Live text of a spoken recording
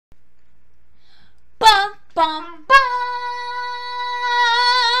bum, bum.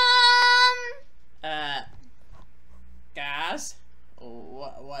 Guys,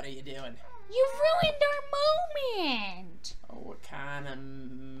 what are you doing? You ruined our moment. Oh, what kind of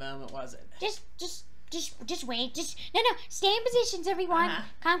moment was it? Just wait. No. Stay in positions, everyone.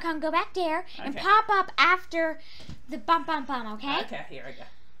 Comcom, go back there and Okay. pop up after the bum, bum, bum. Okay? Okay, here I go.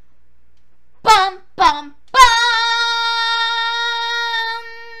 Bum, bum, bum.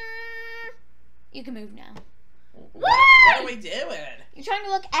 You can move now. What are we doing? You're trying to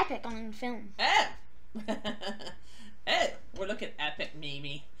look epic on film. Oh. Oh, we're looking epic,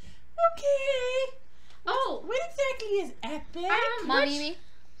 Mimi. Okay. Oh, what exactly is epic? Mom, Mimi.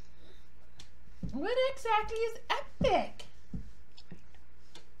 What exactly is epic?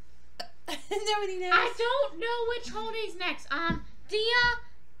 Nobody knows. I don't know which holiday's next. Dia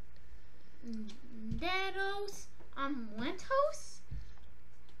Dedos Lentos?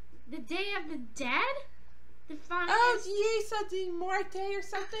 The Day of the Dead? The final Dies de Muerte or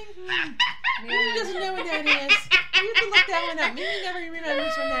something? Mimi doesn't know what that is. You can look that one up. Mimi never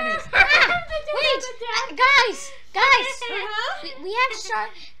remembers when that is. Wait, guys. We have to start.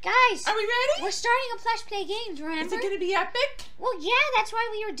 Guys, are we ready? We're starting a plush play games, remember? Is it going to be epic? Well, yeah, that's why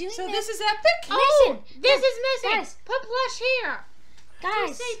we were doing So this. this is epic? Oh, this is missing. Guys. Put plush here.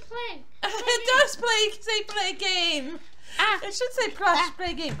 Guys. Say play. It does say play game. It should say plush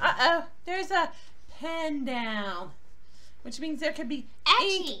play game. Uh-oh. There's a pen down. Which means there could be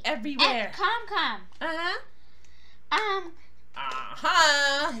ink everywhere. Comcom.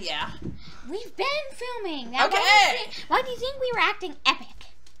 Yeah. We've been filming. Now, Okay. Why do you think we were acting epic?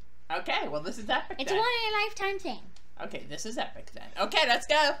 Okay, well this is epic It's then. a one-in-a-lifetime thing. Okay, this is epic then. Okay, let's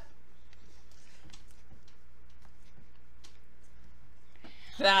go.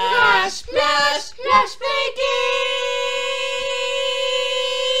 Plush play games!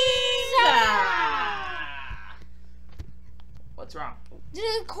 What's wrong?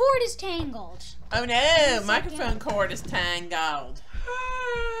 The cord is tangled. Oh no, microphone cord is tangled.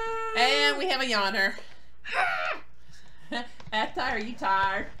 And we have a yawner. Eti, are you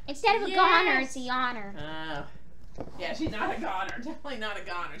tired? Instead of a goner, it's a yawner. Oh. Yeah, she's not a goner. Definitely not a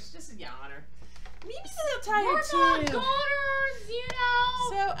goner. She's just a yawner. Mimi's a little tired too. We're not goners, you know.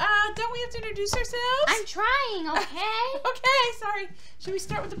 So, don't we have to introduce ourselves? I'm trying, okay? Okay, sorry. Should we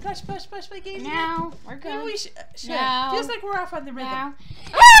start with the plush play game? No, we're good. Maybe we should. No. Feels like we're off on the rhythm. No.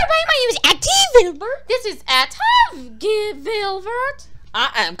 My name is Eti Vilbert. This is Eti Vilbert. I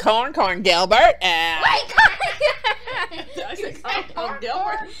am Corn Gilbert. And Wait, did I say Corn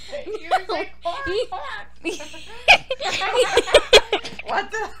Gilbert? What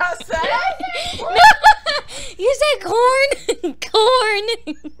did I say? No, you said corn.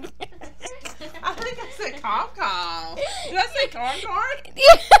 I think I said Comcom. Did I say corn?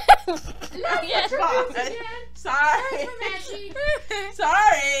 Yes. Sorry.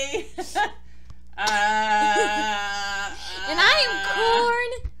 Sorry. And I am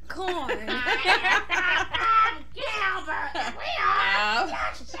corn. Gilbert, we are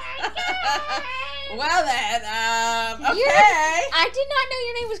well then, okay. I did not know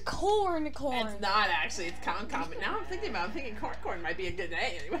your name was Corn. It's not actually, it's Comcom, but now I'm thinking corn might be a good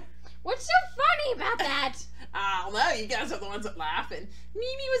name anyway. What's so funny about that? I don't know, you guys are the ones that laugh, and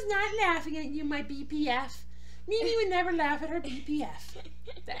Mimi was not laughing at you, my BPF. Mimi would never laugh at her BPF.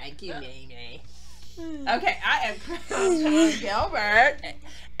 Thank you, Mimi. Okay, I am Corn Gilbert,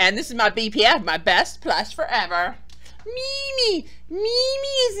 and this is my BPF, my best plush forever. Mimi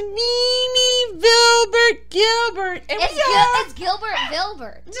is Mimi Vilbert Gilbert, and It's Gilbert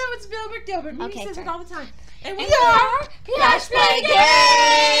Vilbert. No, it's Vilbert Gilbert. Mimi says it all the time. And we are Plush Play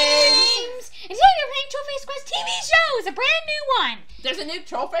Games. And today we're playing Troll Face Quest TV shows, a brand new one. There's a new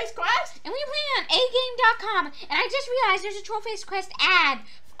Troll Face Quest? And we're playing on agame.com. And I just realized there's a Troll Face Quest ad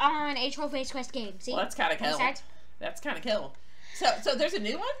on a Troll Face Quest game. See? Well, that's kind of cool. That's kind of cool. So there's a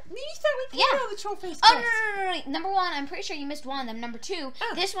new one? Mimi said we played all the Troll Face Quest. Oh, no. Number one, I'm pretty sure you missed one of them. Number two,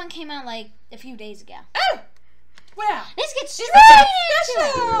 this one came out like a few days ago. Oh! Wow. Let's get straight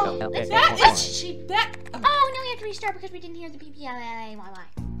into it. That is cheap. Oh, no, we have to restart because we didn't hear the BPLA.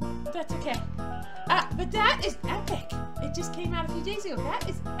 That's okay. But that is epic. It just came out a few days ago. That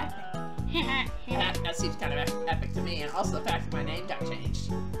is epic. That seems kind of epic to me, and also the fact that my name got changed.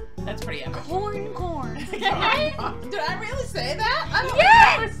 That's pretty epic. Corn. Did I really say that? I don't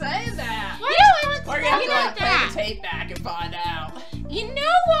remember saying that. We're going to have to play the tape back and find out. You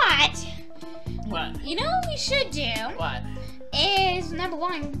know what? What? You know what we should do? What? Is, number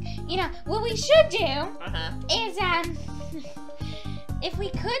one, what we should do is, if we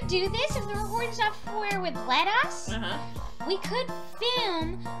could do this, if the recording software would let us, we could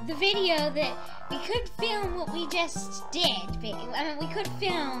film the video that we could film what we just did. I mean, we could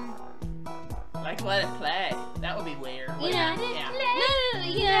film. Like let it play. That would be weird. You know,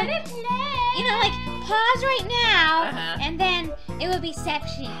 Yeah. You know, like pause right now, Uh-huh. and then it would be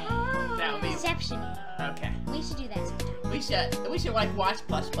Seption. That would be Seption. okay. We should do that sometime. We should like watch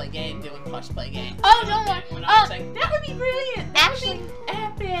Plush Play Game doing Plush Play Game. Oh, don't worry. Oh, that would be brilliant. That Actually,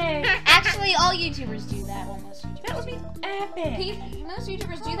 would be epic. Actually, all YouTubers do that. Well, most YouTubers. That would be epic. Most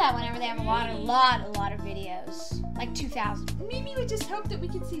YouTubers do that whenever they have a lot of videos, like 2,000. Mimi would just hope that we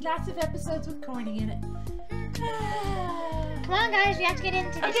could see lots of episodes with Corny in it. Come on, guys, we have to get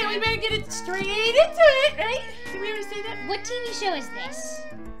into this. Okay, we better get it straight into it, right? Can we ever say that? What TV show is this?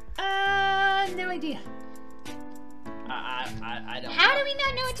 No idea. I don't How know. do we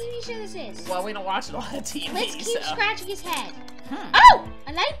not know what TV show this is? Well, we don't watch a lot of TV, Let's keep so. scratching his head. Hmm. Oh,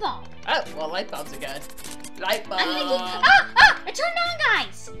 a light bulb. Oh, well, light bulbs are good. Light bulb. I'm thinking, it turned on,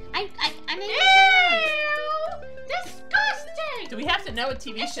 guys. I made it turn on. Disgusting! Do we have to know what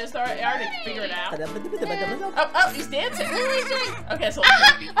TV shows there are to figure it out? Oh, he's dancing. Look what he's doing. Okay, so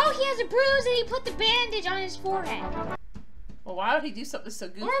Oh, he has a bruise and he put the bandage on his forehead. well, why would he do something so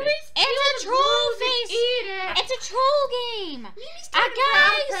goofy? It's a troll face. Eat it! It's a troll game. Guys!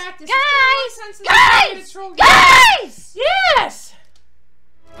 Guys! Yes!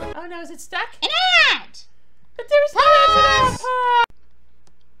 Oh no, is it stuck? An ad! But there's no Pause! answer.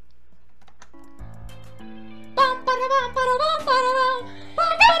 Bum, ba-da-bum, ba-da-bum, ba-da-bum.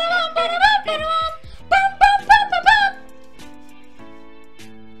 Bum, ba-da-bum, ba-da-bum, ba-da-bum. Bum, bum, bum, bum, bum.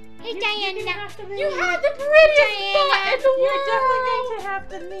 Hey, Diana. You had the prettiest Diana. butt in the world! You're definitely going to have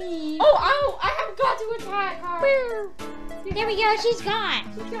to leave. Oh, I haven't got to attack her! There we go, she's gone.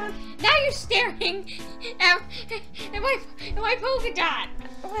 Now you're staring at my polka dot.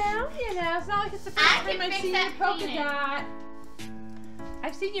 Well, you know, it's not like it's the first I can time I've fix seen that your polka penis. dot.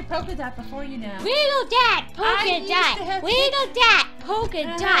 I've seen your polka dot before, you know. Wiggle dot, I polka used to dot. have Wiggle dot, polka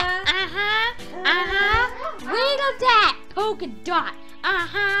dot. Wiggle dot, polka dot.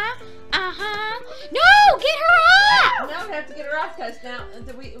 No, get her up. Now we have to get her off, because now,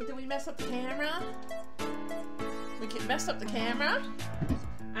 did we mess up the camera? We can mess up the camera?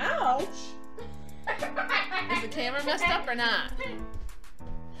 Ouch! Is the camera messed up or not?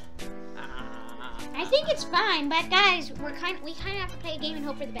 I think it's fine, but guys, we kind of have to play a game and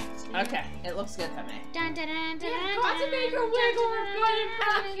hope for the best. Okay, it looks good to me. Dun dun dun dun. Got to make her wiggle her butt in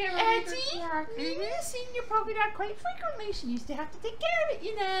front of the camera. Eti, Mimi has seen your polka dot quite frequently. She used to have to take care of it,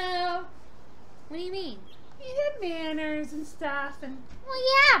 you know. What do you mean? You had manners and stuff, and Well,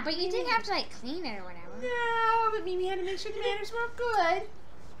 yeah, but you didn't have to like clean it or whatever. no, but Mimi had to make sure the manners were good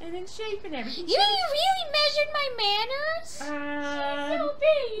and in shape and everything. You really measured my manners?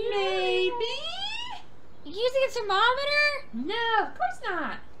 Maybe. You using a thermometer? No, of course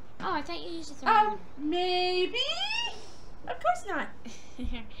not. Oh, I thought you used a thermometer. Maybe. Of course not.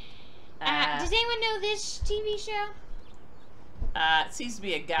 Does anyone know this TV show? It seems to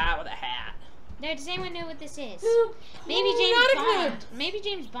be a guy with a hat. No, does anyone know what this is? Who? Maybe Ooh, James not a Bond. clue. Maybe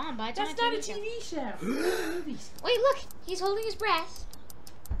James Bond, but it's That's not not a TV show. show. Movies. Wait, look, he's holding his breath.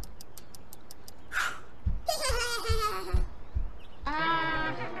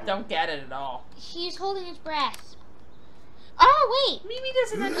 Don't get it at all. He's holding his breath. Oh, wait. Mimi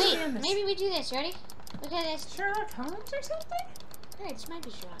doesn't understand Wait, this. maybe we do this. Ready? Look at this. Sherlock Holmes or something? Alright, this might be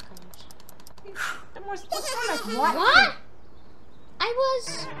Sherlock Holmes. It's more like what? What? I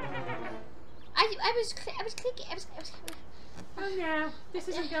was clicking. Oh no, this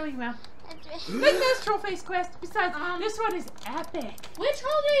isn't going well. I Make this troll face quest. Besides, this one is epic. Which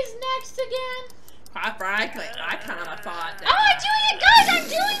holiday is next again? Quite frankly, I kind of thought that. Oh, I'm doing it, guys! I'm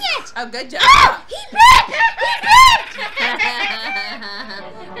doing it! Oh, good job. Oh, he bit!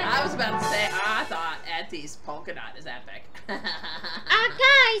 I was about to say, I thought Eti's polka dot is epic.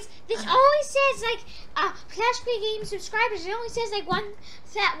 Guys, this only says like Plush Play Game subscribers. It only says like like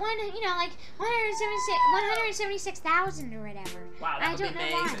 176,000 or whatever. Wow, that I would don't be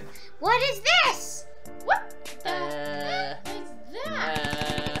know why. amazing. What is this? What? What's that?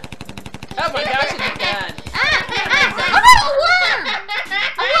 Oh my gosh, it's a gun.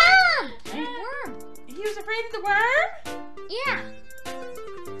 A worm! He was afraid of the worm? Yeah.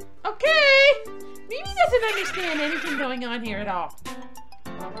 Okay. Mimi doesn't understand anything going on here at all.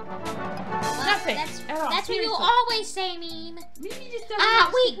 Nothing That's at all. what you seriously. always say, Meme. Mimi just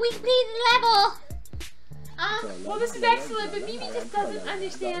doesn't We completed the level. well, this is excellent, but Mimi just doesn't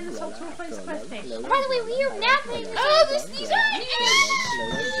understand this whole troll face quest thing. By the way, we are now playing this. These are Mimi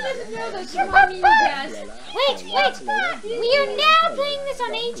doesn't know that. Come on, Mimi does. Wait. We are now playing this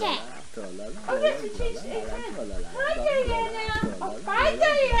on A-Tank. Oh, yes, we changed it. Hi, Diana. Oh, bye,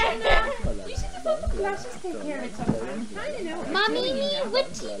 Diana. You should just let the plushies take care of it sometimes. I don't know. Mommy,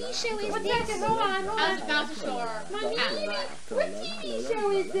 what TV show is One this? second, hold on. Bouncer store. Mommy, what TV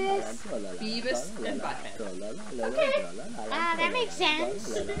show is this? Beavis and Butthead. Okay. That makes sense.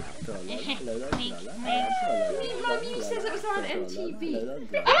 Mommy says it was on MTV.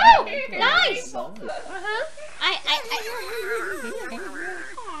 Oh, nice. Uh-huh.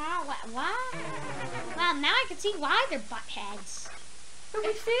 What? Well, now I can see why they're butt heads. But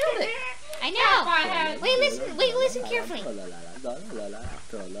we failed it. I know. Wait, listen carefully.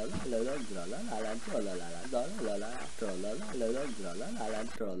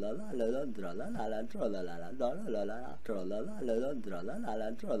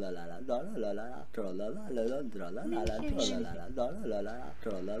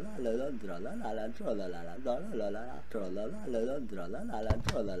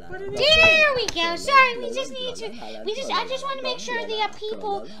 There we go. Sorry, I just want to make sure the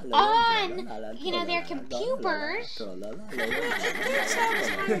people on, their computers. Their sound is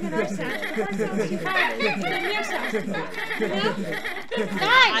higher than our sound. Our sound's too high. And their sound's too low. You know?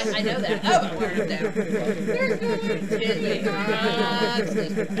 Guys. I know that. Oh, I wrote it down.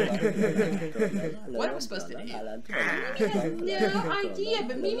 What are we supposed to do? Mimi has no idea,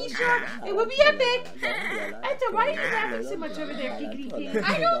 but Mimi's sure it will be epic. Etta, why are you laughing so much over there, giggity pig?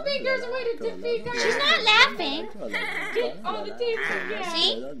 I don't think there's a way to defeat them. She's not laughing. All the teams again.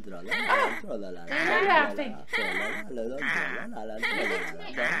 See? They're not laughing.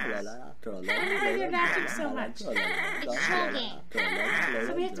 Why are they laughing so much? It's choking.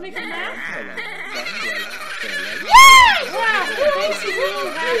 So we have to make them laugh? Wow, it makes you really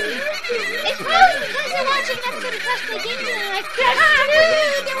happy. it's probably because they're watching an episode of Plush Play Games and they're like,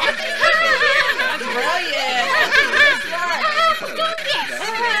 That's brilliant.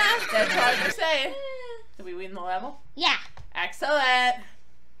 That's what you're saying. Did we win the level? Yeah. Excellent.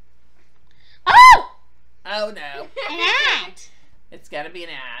 Oh! Oh no. An ad. It's gotta be an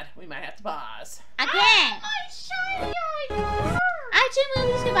ad. We might have to pause. Again. My shiny I two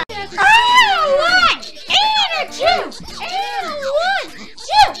movies goodbye. And a 1, and a 2, and a 1, 2,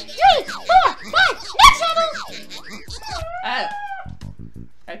 3, 4, 5. Next level. Oh.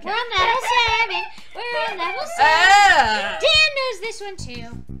 Okay. We're on level 7. We're on level 7. Ah! Dan knows this one too.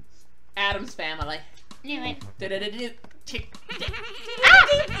 Adam's Family. Knew it. Da-da-da-da. Tick. Guys,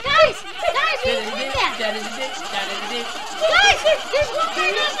 we didn't do that. Guys, there's one more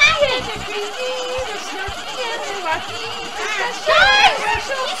thing happening.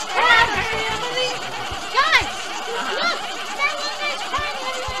 Guys, look, that one guy's crying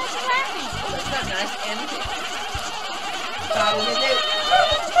when everyone's laughing. That's not nice.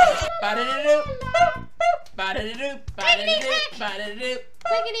 Ba-da-da-do. Ba-da-da-do. Ba-da-da-do. Ba-da-da-do.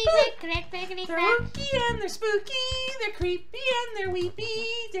 Clickety click, click, clickety They're clack. wonky and they're spooky, they're creepy and they're weepy.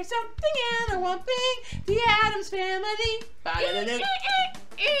 There's something and they're whomping. The Addams Family. Ba-da-da-do.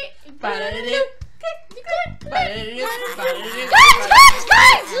 Ba-da-da-do. Ba-da-da-do. Ba-da-da-do.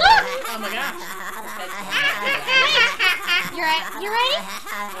 Guys, look! Oh my gosh. You ready?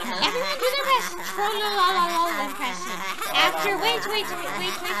 Everyone do their best. Troll-la-la-la-la impression. After, wait.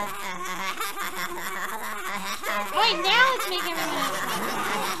 Wait, now let's make everyone else.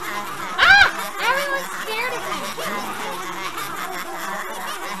 Ah! Everyone's scared of me.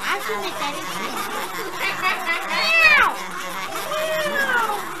 After make that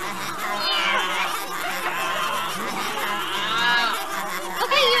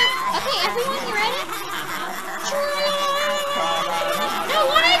Okay, everyone, you ready? No,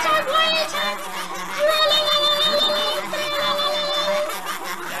 one at a time.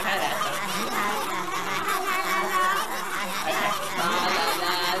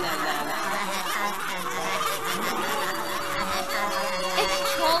 It's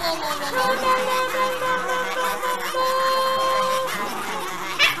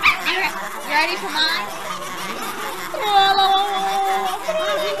You ready for mine?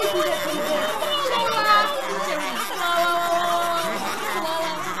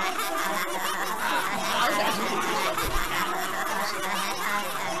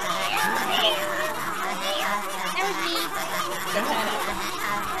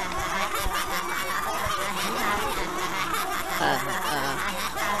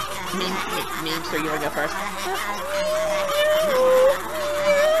 Meme, so you want to go first?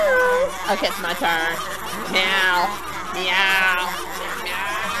 Okay, it's my turn. Meow. Meow.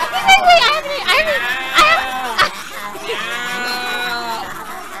 Wait, I haven't.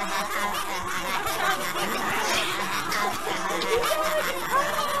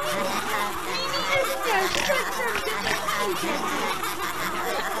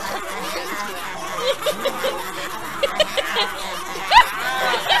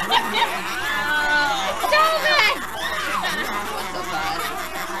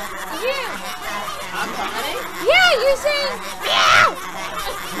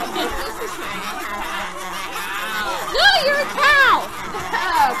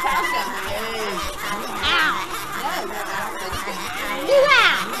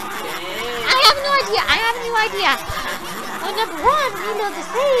 you know the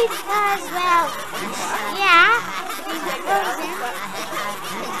speed because, well, yeah, these are frozen.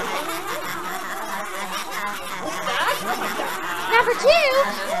 Number 2.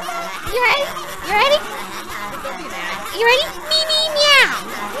 You ready? You ready? You ready? Me, me, meow.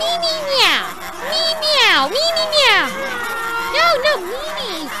 Me, me, meow. Me, meow. Me, me, meow. No, no, me,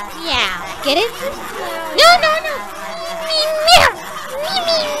 me, meow. Get it? No, no, no. Me, meow. Me,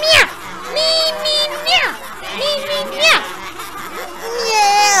 me, meow. Me, me, meow. Me, me, meow.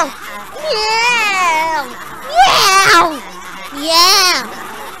 Meow. Meow. Meow. Yeah.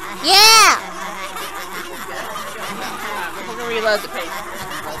 Yeah. We're gonna reload the page.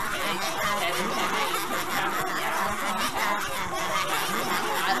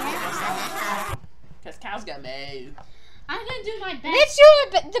 Because cows got moo. I'm gonna do my best. Let's do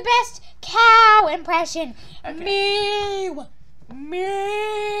the best cow impression. Okay. Moo.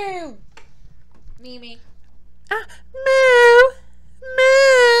 Moo. Mimi. Moo.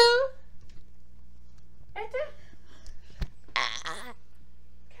 Moo.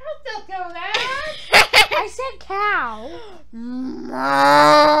 Cows don't go there. I said cow. Moo.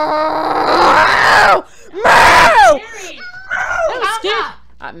 Moo. Harry.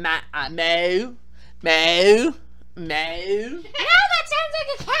 Moo. Moo. Moo. No, that sounds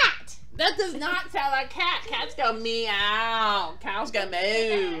like a cat. That does not sound like cat. Cats go meow. Cows go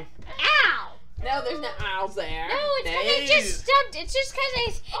moo. Ow. No, there's no owls there. No, it's because I just stubbed. It's just because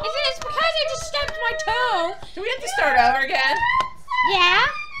it's because I just stubbed my toe. Do we have to start over again? Yeah.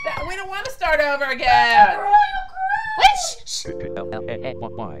 We don't want to start over again. Which?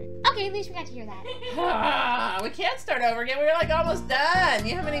 Why? Okay, at least we got to hear that. We can't start over again. We're like almost done.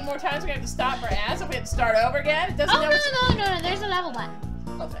 You know how many more times we have to stop for ads if we have to start over again? It doesn't Oh, know no. There's a level button.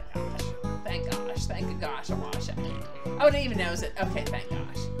 Oh, thank gosh. Thank gosh. Thank gosh. I watched it. Oh, it even knows it. Okay, thank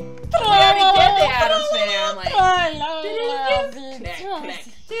gosh. We already did the Addams Family.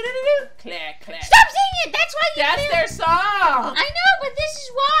 Click, click, click. Stop singing it. That's why you That's failed. their song. I know, but this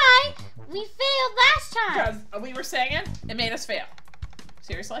is why we failed last time. Because we were singing, it made us fail.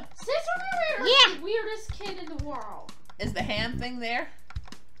 Seriously? Sister Yeah. the weirdest kid in the world. Is the hand thing there?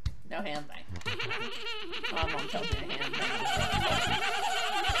 No hand thing. Mom tells me the hand thing.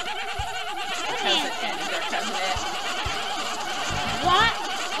 Cousin Ed. Is there cousin Ed? What?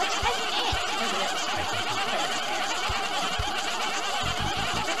 What's cousin Ed?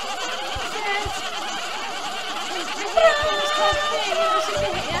 Cousin Ed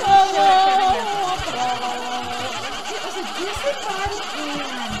was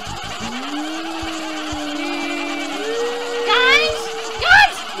Guys,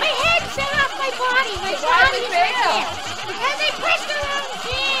 my head fell off my body. My body is right fail? there. Because I pressed the wrong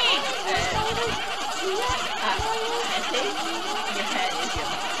thing. I think your head is your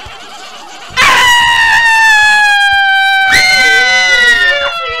body.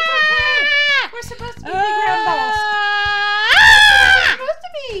 We're supposed to be ground balls. We're supposed to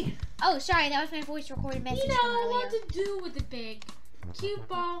be. Oh, sorry, that was my voice recorded message You know from earlier. what to do with the big cute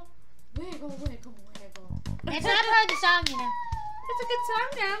ball. Wiggle, wiggle, wiggle. That's not part of the song, you know. It's a good song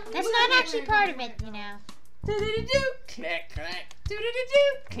now. That's not actually part of it, you know. Do-do-do-do. Click, click.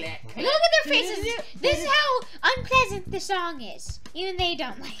 Do-do-do-do. Click, click. Look at their faces. This is how unpleasant the song is. Even they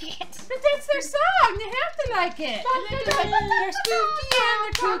don't like it. But that's their song. They have to like it. And they're just like, they're spooky and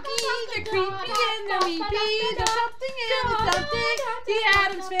they're kooky, they're creepy and they're weepy. There's something in the something. The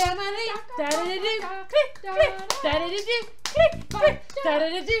Addams Family. Da-da-da-do. Click, click. Da-da-da-do. Click, click.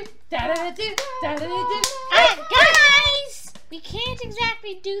 Da-da-da-do. Da-da-da-do. Da-da-da-do. Guys! We can't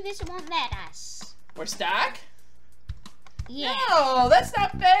exactly do this. It won't let us. We're stuck? Yeah. No, that's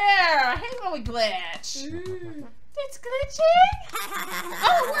not fair. I hate when we glitch. It's glitching?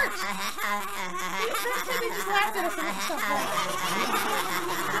 Oh, it works. They just laughed at us and it's so funny.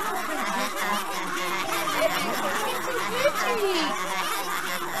 It's so glitchy.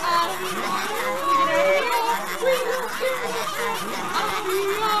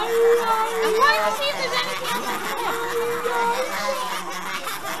 I'm trying to see if there's anything else I can do.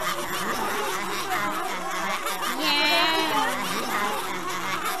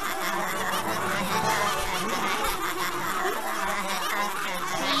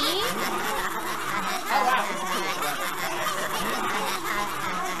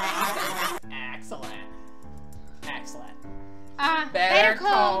 Better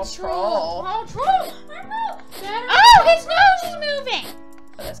call Troll. Oh, Troll! Better Oh, his nose is moving.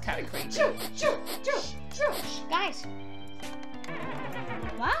 Oh, that's kind of creepy. Guys.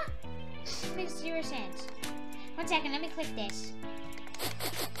 What? Makes zero sense. 1 second, let me click this.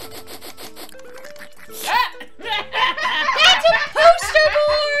 That's a poster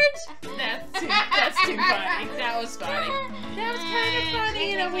board! That's too funny. That was funny. That was kind of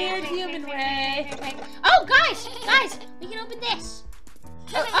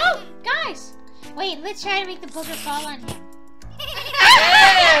Oh, guys! Wait, let's try to make the booger fall on him. Yeah.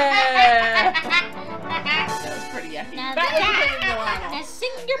 That was pretty yucky. Now Back that- when you put it in the lava. Now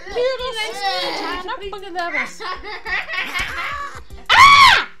sing your little Time to put the levels.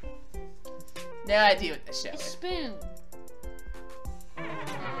 Ah! No idea what the show A is. spoon.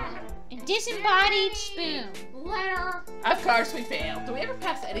 A disembodied spoon. Letter. Of course we failed. Do we ever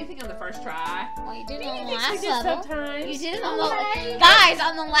pass anything on the first try? Well, you did it Maybe on the thinks we last did level. sometimes. You did it on the guys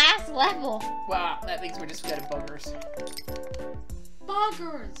on the last level. Well, that means we're just good at boogers.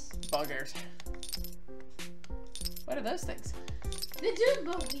 Buggers. Buggers. What are those things? The Doom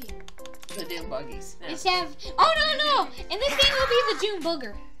Buggy. The doom buggies. No, It's have. Oh no! In this game, it'll be the Doom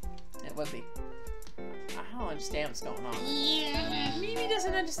Booger. it would be. I don't understand what's going on. Yeah. Mimi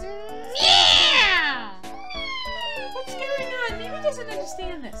doesn't understand. Yeah. What's going on? Mimi doesn't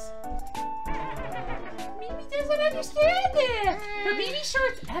understand this. Mimi doesn't understand it. But Mimi sure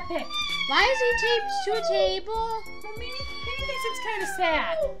it's epic. Why is he taped to a table? Well, Mimi thinks it's kind of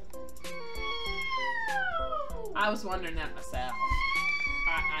sad. I was wondering that myself.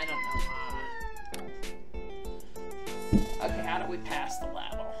 I don't know why. Okay, how do we pass the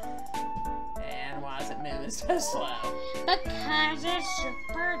level? And why is it moving so slow? Because it's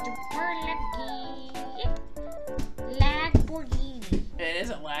super duper lucky. Lamborghini. It is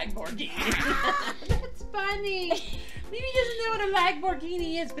a Lamborghini. That's funny. Mimi doesn't know what a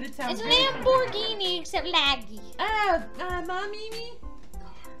Lamborghini is, but it sounds It's a really funny. Lamborghini except laggy. Oh, Mom, Mimi?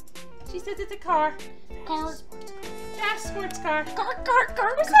 She says it's a car. Car. Fast sports car. Car.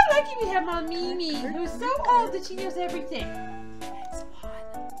 We're so lucky we have Mom Mimi, who's so old that she knows everything. That's fun.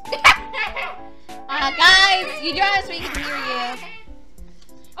 Guys, you drive so we can hear you.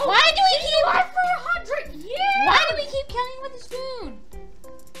 Oh, Why do we keep? alive for 100 years. Why do we keep killing with a spoon?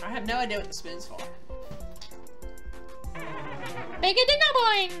 I have no idea what the spoon's for. Big a ding a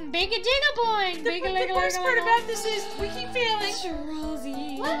boing, big a ding a boing, big a ling The a worst part about this is we keep failing.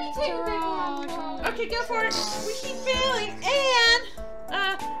 Rosie. Let me take a big one. Okay, go for it. We keep failing, and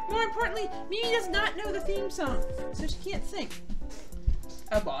more importantly, Mimi does not know the theme song, so she can't sing.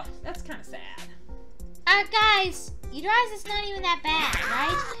 Oh boy, that's kind of sad. Guys, you realize it's not even that bad,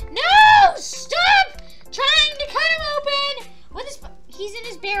 right? No! Stop trying to cut him open! With his, he's in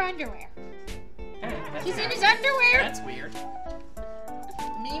his bare underwear. Oh, that's He's in weird. his underwear. That's weird.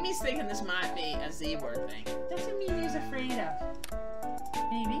 Mimi's thinking this might be a Z word thing. That's what Mimi's afraid of.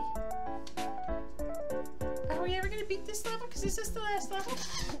 Mimi? Are we ever gonna beat this level? Because is this the last level?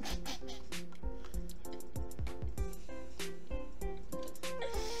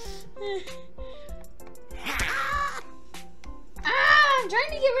 I'm trying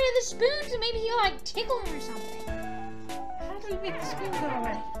to get rid of the spoon so maybe he'll like tickle him or something. How do we make the spoon go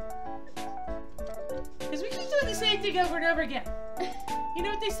away? Because we keep doing the same thing over and over again. You know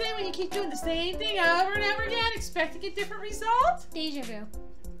what they say when you keep doing the same thing over and over again, expecting a different result? Deja vu.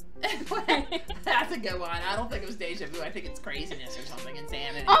 That's a good one. I don't think it was deja vu. I think it's craziness or something,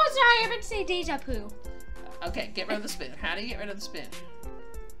 insanity. Oh, sorry, I meant to say deja vu. Okay, get rid of the spoon. How do you get rid of the spoon?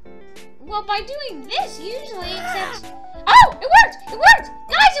 Well, by doing this usually, except... Oh, it worked! It worked!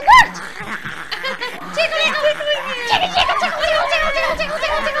 Guys, it worked! Tickle, tickle, tickle, tickle, tickle, tickle, tickle, tickle, tickle,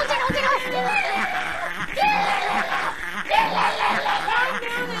 tickle, tickle, tickle, tickle,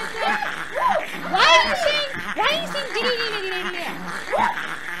 Why are you saying diggy diggy diggy diggy?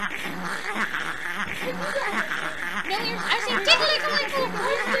 No, I'm saying tickle, tickle, tickle.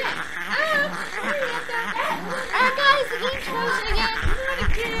 Where's this? Guys, the game's frozen again.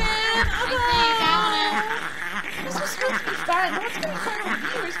 This was supposed to be fun. No, it's going to be fun for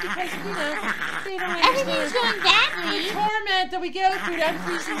viewers because, you know, they don't Everything's going the badly. torment that we go through to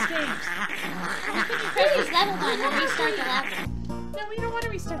unfreeze these games. We could just press this level button and restart the level. No, we don't want to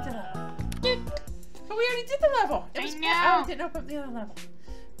restart the level. Dude. But we already did the level. It was I know. Oh, it didn't open up the other level.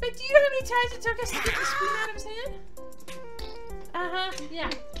 But do you know how many times it took us to get the spoon out of his hand? Yeah.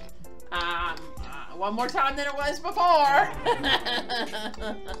 One more time than it was before.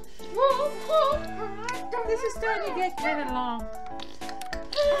 This is starting to get kind of long.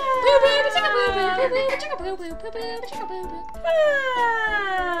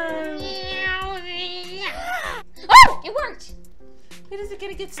 Oh, it worked. When is it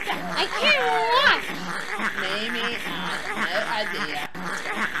gonna get stuck? I can't watch. Maybe. No idea.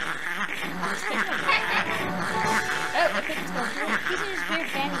 Oh, I think it's going through. He's in his weird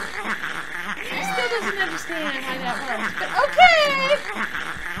belly. He still doesn't understand why that works, but okay!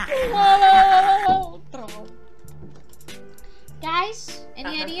 Whoa! Guys,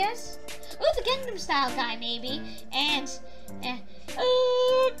 any ideas? Oh, the Gangnam Style guy, maybe. And,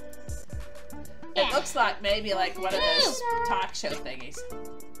 It looks like maybe like one of those talk show thingies.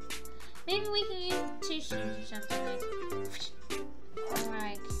 Maybe we can use tissues or something like.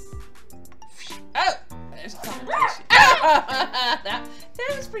 Oh, there's a couple of tissues. that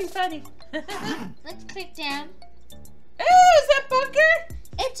was pretty funny. Let's click down. Oh, is that Booker?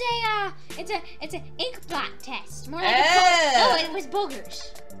 It's an ink blot test. More like it was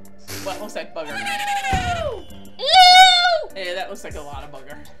boogers. What looks like booger? Ew! Yeah, that looks like a lot of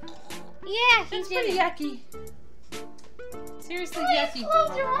booger. Yeah, It's pretty yucky. Seriously yucky.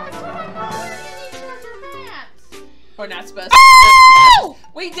 Close your eyes. Your maps. We're not supposed to. Oh!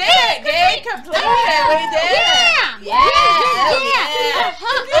 We did it, Dave! Completed it! We did it! Yeah! Yeah!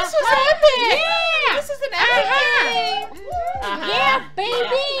 This was epic! Yeah! This is an epic game! Yeah,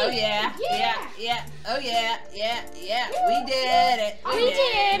 baby! Oh yeah! Yeah! Oh yeah! Yeah! We did it! We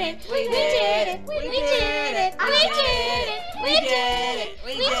did it! We did it! We did it! We did it! We did it!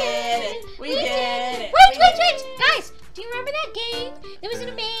 We did it! We did it! Wait! Guys, do you remember that game? It was in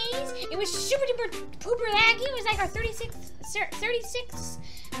a maze. It was super duper pooper laggy. It was like our 36th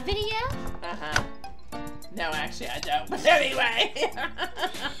video. No, actually, I don't. But anyway.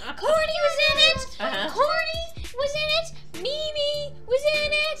 Corny was in it. Corny was in it. Mimi was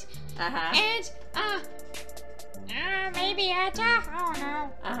in it. And maybe Etta. I don't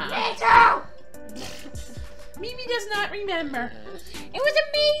know. Etta. Mimi does not remember. It was a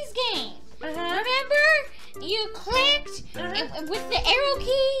maze game. Remember? You clicked with the arrow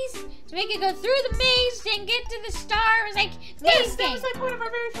keys to make it go through the maze and get to the star. It was like maze game. That was like one of our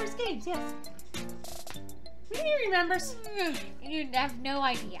very first games. Yes. Mimi remembers. You have no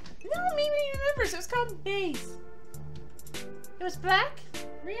idea. No, Mimi remembers. It was called Maze. It was black.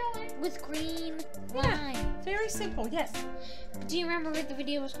 Really? With green Yeah. line. Very simple. Yes. Do you remember what the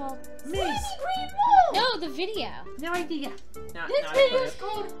video was called? Maze. Green mold. No, the video. No idea. This video is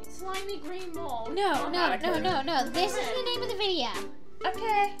called Slimy Green Mold. No. This is the name of the video.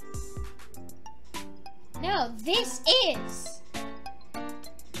 Okay. No, this is.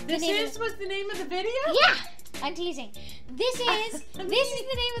 This was the name of the video? Yeah, I'm teasing. This is the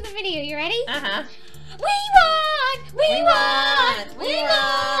name of the video. You ready? We won! We won! We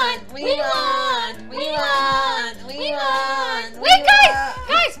won! We won! We won! We won! Wait,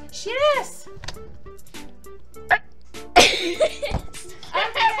 guys! Yes!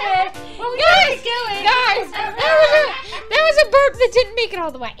 Okay. Well, guys, that was a burp that didn't make it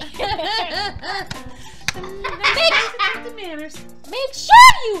all the way. Make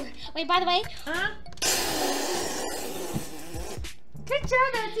sure you. Wait, by the way. Good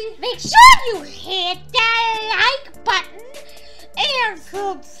job, Auntie. Make sure you hit that like button and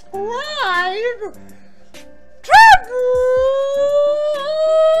subscribe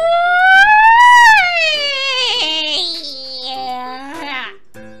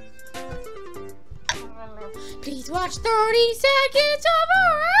Please watch 30 seconds of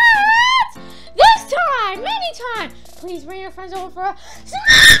our ads this time, anytime. Please bring your friends over for a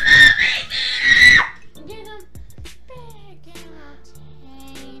get them big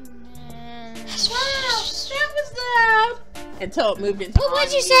entertainment. Wow, that was loud. Until it moved into.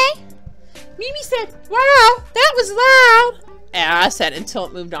 What'd you say? Mimi said, "Wow, that was loud." And I said, "Until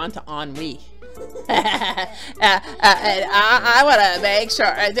it moved on to ennui." I want to make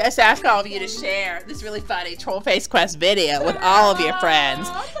sure, just ask all of you to share this really funny Troll Face Quest video with all of your friends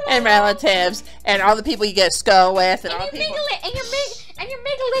and relatives and all the people you get a skull with and all the people. And your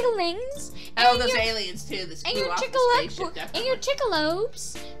Mega-Littlings. Oh, those aliens too. This And your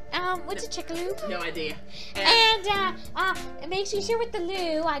Chickalopes. What's a Chickaloop? No idea. And make sure you share with the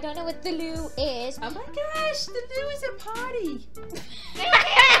loo. I don't know what the loo is. Oh my gosh, the loo is a potty.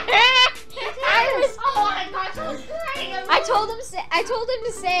 I told him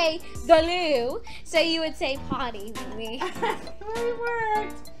to say the loo, so you would say potty, maybe. It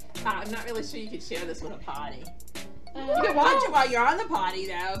worked. I'm not really sure you could share this with a potty. You can watch it while you're on the potty,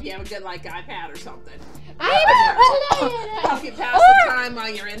 though, if you have a good, like, iPad or something. Help you pass the time while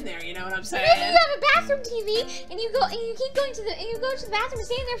you're in there, you know what I'm saying? Maybe you have a bathroom TV, and you keep going to the bathroom and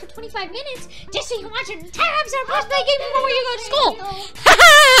staying there for 25 minutes, just so you can watch an entire episode of Plus Play Games before you go to school.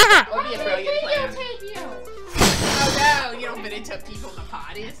 That would be a brilliant plan. Oh, no, you don't videotape people in the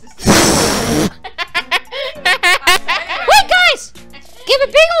potty. It's just... Wait, guys! Give a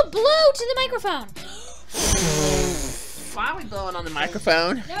big old blow to the microphone. Why are we blowing on the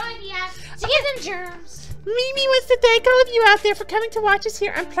microphone? No idea. To give them germs. Mimi wants to thank all of you out there for coming to watch us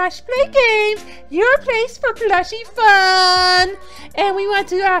here on Plush Play Games, your place for plushy fun. And we want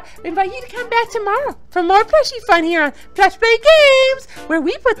to invite you to come back tomorrow for more plushy fun here on Plush Play Games, where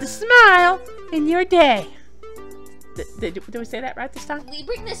we put the smile in your day. Did we say that right this time? We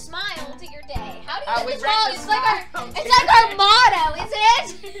bring the smile to your day. How do you we get the bring smile? the It's smile like our motto, isn't it?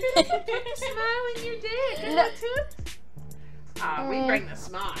 Smile in your day. We bring the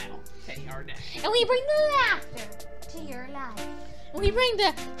smile to your day. And we bring the laughter to your life. And we bring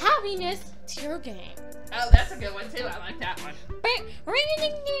the happiness to your game. Oh, that's a good one too. I like that one. Ring a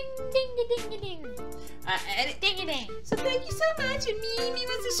ding ding ding ding ding ding. Ding a ding. So thank you so much. And Mimi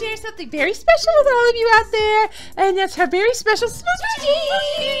wants to share something very special with all of you out there, and that's her very special smoochie.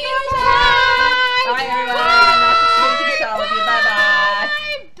 Bye, everyone. Lots of smoochies to all of you. Bye bye.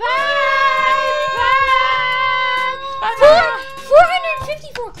 Bye.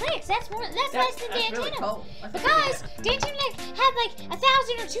 454 clicks. That's less than Dan really Tatum. cool. Because Dan Tatum had like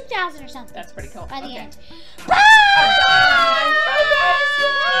 1,000 or 2,000 or something. That's pretty cool. By the end. Bye. Bye.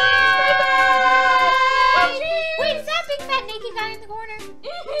 Wait, is that big fat naked guy in the corner?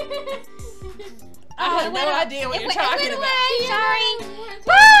 I have no idea what you're talking about. Sorry.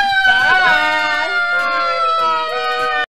 Bye. Bye.